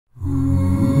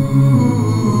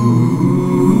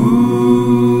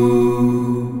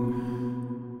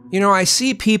I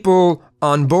see people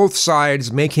on both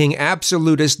sides making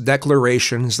absolutist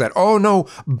declarations that, oh no,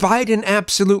 Biden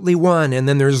absolutely won. And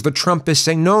then there's the Trumpists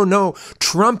saying, no,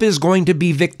 Trump is going to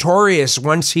be victorious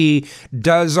once he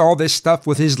does all this stuff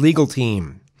with his legal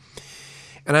team.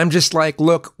 And I'm just like,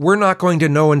 look, we're not going to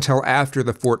know until after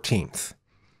the 14th.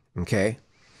 Okay?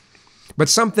 But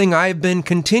something I've been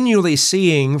continually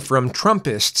seeing from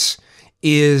Trumpists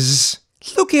is,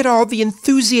 look at all the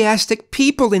enthusiastic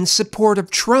people in support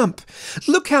of Trump.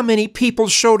 Look how many people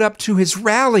showed up to his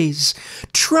rallies.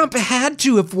 Trump had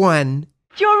to have won.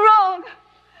 You're wrong.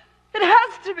 It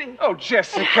has to be. Oh,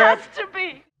 Jessica. It has to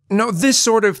be. No, this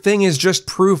sort of thing is just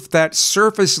proof that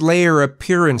surface layer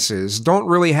appearances don't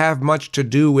really have much to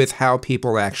do with how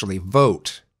people actually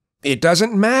vote. It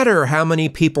doesn't matter how many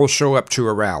people show up to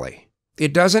a rally.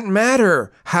 It doesn't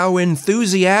matter how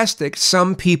enthusiastic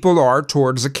some people are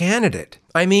towards a candidate.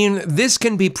 I mean, this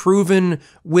can be proven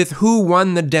with who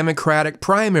won the Democratic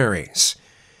primaries.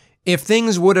 If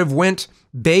things would have went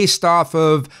based off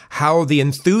of how the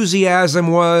enthusiasm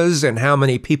was and how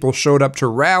many people showed up to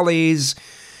rallies,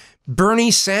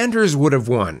 Bernie Sanders would have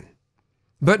won.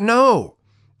 But no,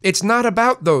 it's not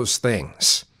about those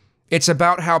things. It's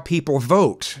about how people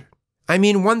vote. I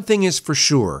mean, one thing is for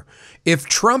sure. If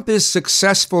Trump is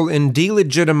successful in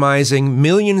delegitimizing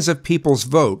millions of people's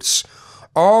votes,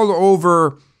 all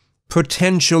over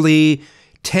potentially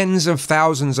tens of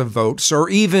thousands of votes, or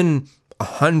even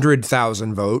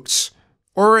 100,000 votes,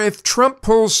 or if Trump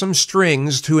pulls some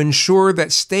strings to ensure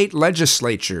that state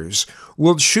legislatures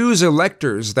will choose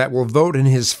electors that will vote in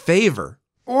his favor,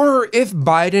 or if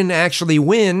Biden actually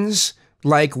wins,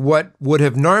 like what would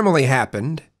have normally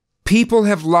happened, people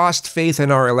have lost faith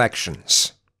in our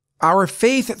elections. Our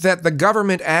faith that the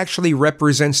government actually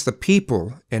represents the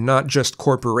people and not just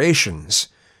corporations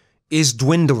is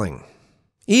dwindling.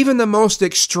 Even the most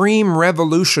extreme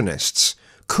revolutionists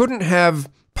couldn't have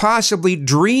possibly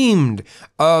dreamed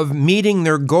of meeting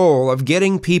their goal of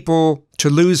getting people to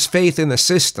lose faith in the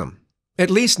system. At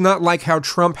least not like how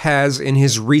Trump has in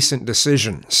his recent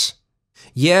decisions.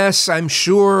 Yes, I'm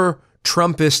sure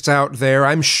Trumpists out there,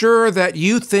 I'm sure that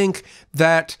you think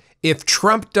that if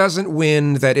Trump doesn't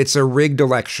win, that it's a rigged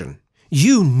election.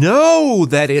 You know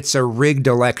that it's a rigged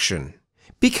election.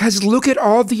 Because look at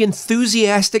all the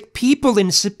enthusiastic people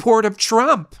in support of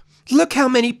Trump. Look how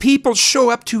many people show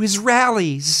up to his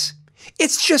rallies.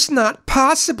 It's just not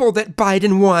possible that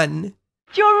Biden won.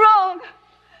 You're wrong.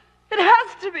 It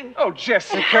has to be. Oh,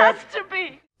 Jessica. It has to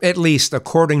be. At least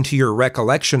according to your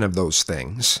recollection of those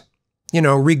things.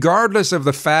 Regardless of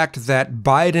the fact that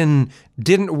Biden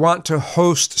didn't want to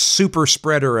host super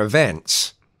spreader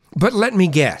events. But let me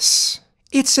guess.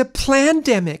 It's a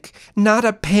plandemic, not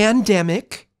a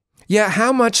pandemic. Yeah,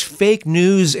 how much fake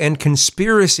news and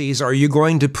conspiracies are you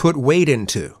going to put weight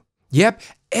into? Yep,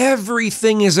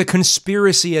 everything is a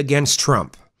conspiracy against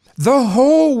Trump. The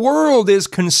whole world is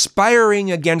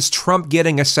conspiring against Trump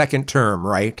getting a second term,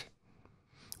 right?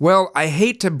 Well, I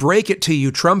hate to break it to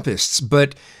you Trumpists,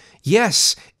 but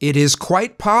yes, it is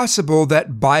quite possible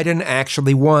that Biden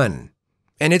actually won.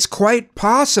 And it's quite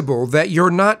possible that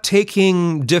you're not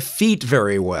taking defeat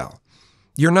very well.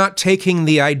 You're not taking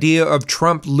the idea of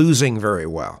Trump losing very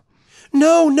well.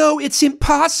 No, it's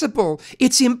impossible.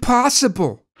 It's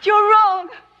impossible. You're wrong.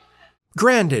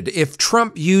 Granted, if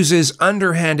Trump uses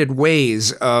underhanded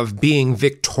ways of being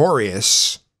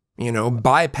victorious,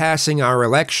 bypassing our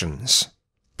elections,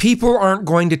 people aren't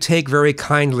going to take very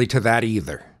kindly to that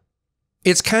either.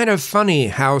 It's kind of funny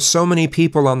how so many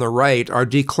people on the right are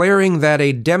declaring that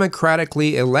a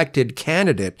democratically elected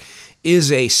candidate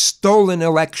is a stolen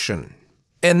election.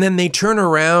 And then they turn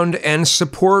around and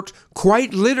support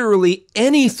quite literally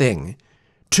anything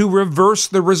to reverse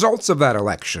the results of that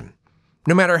election,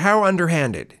 no matter how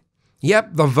underhanded. Yep,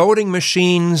 the voting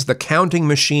machines, the counting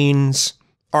machines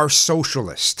are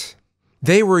socialist.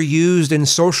 They were used in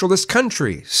socialist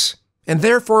countries, and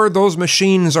therefore those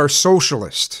machines are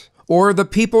socialist. Or the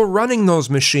people running those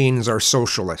machines are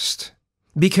socialist.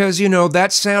 Because,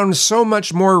 that sounds so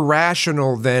much more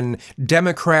rational than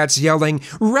Democrats yelling,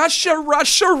 Russia,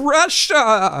 Russia,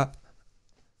 Russia!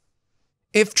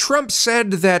 If Trump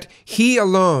said that he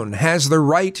alone has the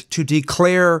right to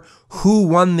declare who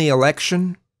won the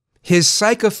election, his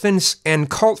sycophants and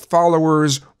cult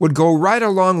followers would go right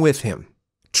along with him.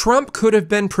 Trump could have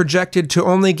been projected to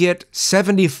only get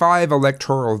 75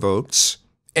 electoral votes,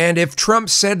 and if Trump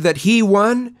said that he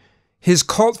won, his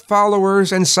cult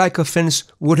followers and sycophants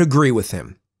would agree with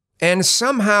him. And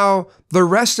somehow, the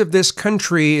rest of this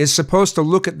country is supposed to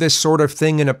look at this sort of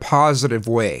thing in a positive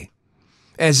way.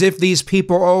 As if these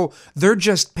people, oh, they're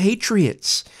just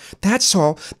patriots. That's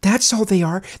all they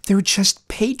are. They're just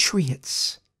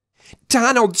patriots.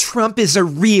 Donald Trump is a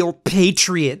real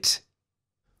patriot.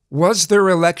 Was there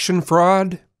election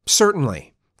fraud?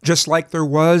 Certainly. Just like there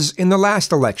was in the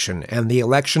last election and the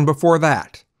election before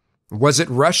that. Was it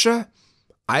Russia?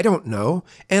 I don't know,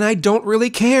 and I don't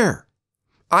really care.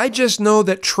 I just know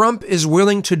that Trump is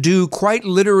willing to do quite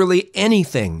literally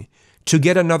anything to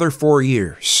get another 4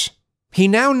 years. He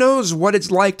now knows what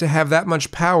it's like to have that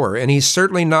much power, and he's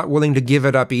certainly not willing to give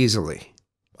it up easily.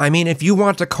 I mean, if you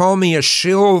want to call me a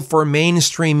shill for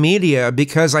mainstream media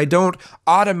because I don't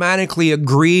automatically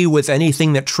agree with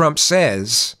anything that Trump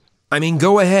says, I mean,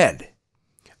 go ahead.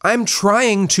 I'm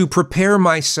trying to prepare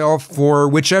myself for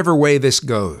whichever way this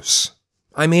goes.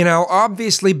 I mean, I'll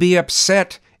obviously be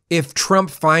upset if Trump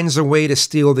finds a way to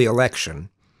steal the election,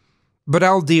 but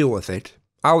I'll deal with it.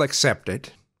 I'll accept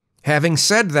it. Having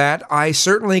said that, I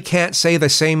certainly can't say the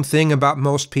same thing about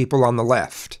most people on the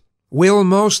left. We'll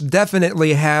most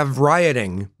definitely have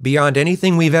rioting beyond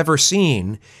anything we've ever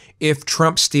seen if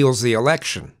Trump steals the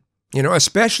election. You know,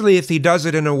 especially if he does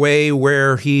it in a way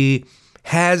where he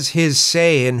has his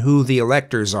say in who the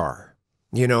electors are.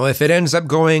 You know, if it ends up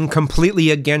going completely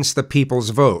against the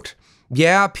people's vote,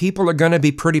 yeah, people are going to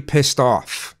be pretty pissed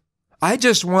off. I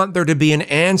just want there to be an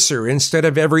answer instead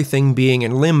of everything being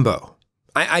in limbo.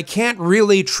 I can't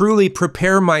really truly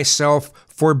prepare myself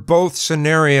for both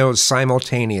scenarios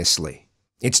simultaneously.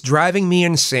 It's driving me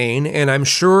insane, and I'm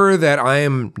sure that I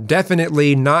am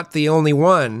definitely not the only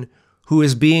one who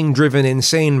is being driven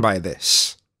insane by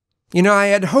this. You know, I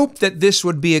had hoped that this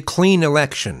would be a clean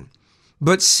election,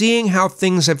 but seeing how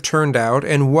things have turned out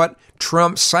and what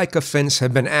Trump's sycophants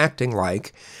have been acting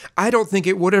like, I don't think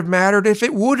it would have mattered if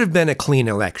it would have been a clean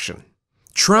election.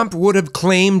 Trump would have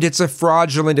claimed it's a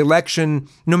fraudulent election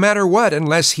no matter what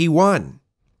unless he won,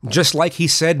 just like he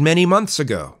said many months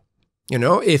ago. You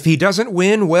know, if he doesn't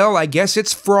win, well, I guess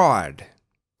it's fraud.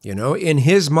 You know, in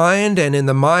his mind and in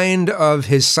the mind of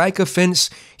his sycophants,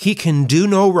 he can do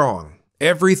no wrong.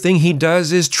 Everything he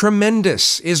does is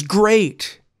tremendous, is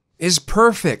great, is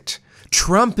perfect.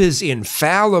 Trump is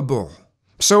infallible.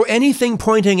 So anything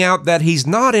pointing out that he's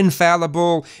not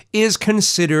infallible is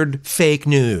considered fake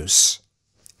news.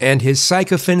 And his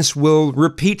sycophants will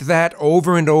repeat that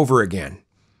over and over again,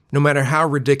 no matter how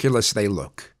ridiculous they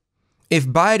look. If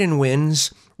Biden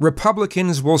wins,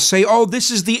 Republicans will say, oh, this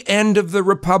is the end of the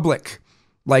republic,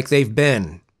 like they've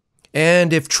been.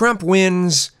 And if Trump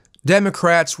wins,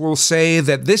 Democrats will say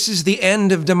that this is the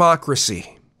end of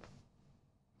democracy.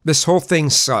 This whole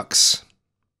thing sucks.